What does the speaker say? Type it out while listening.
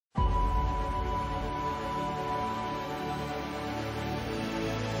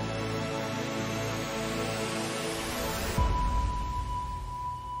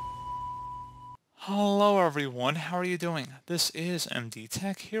Hello everyone, how are you doing? This is MD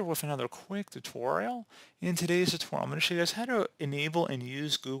Tech here with another quick tutorial. In today's tutorial, I'm going to show you guys how to enable and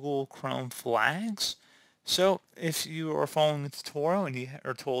use Google Chrome flags. So if you are following the tutorial and you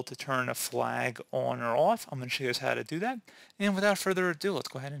are told to turn a flag on or off, I'm going to show you guys how to do that. And without further ado, let's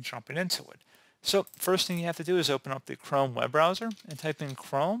go ahead and jump right into it. So first thing you have to do is open up the Chrome web browser and type in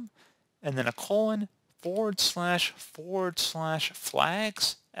Chrome and then a colon // flags,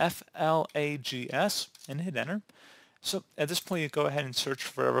 FLAGS, and hit enter. So at this point, you go ahead and search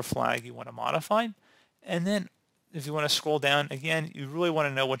for whatever flag you want to modify. And then if you want to scroll down, again, you really want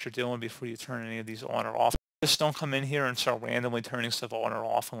to know what you're doing before you turn any of these on or off. Just don't come in here and start randomly turning stuff on or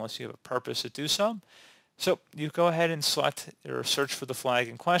off unless you have a purpose to do so. So you go ahead and select or search for the flag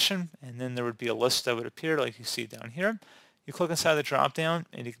in question, and then there would be a list that would appear like you see down here. You click inside the drop down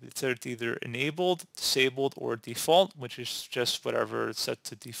and you can set it to either enabled, disabled, or default, which is just whatever it's set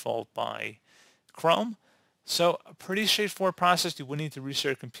to default by Chrome. So a pretty straightforward process. You wouldn't need to restart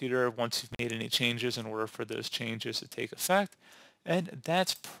your computer once you've made any changes in order for those changes to take effect. And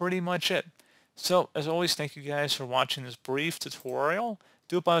that's pretty much it. So as always, thank you guys for watching this brief tutorial.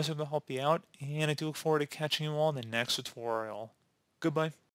 Do hope I was able to help you out, and I do look forward to catching you all in the next tutorial. Goodbye.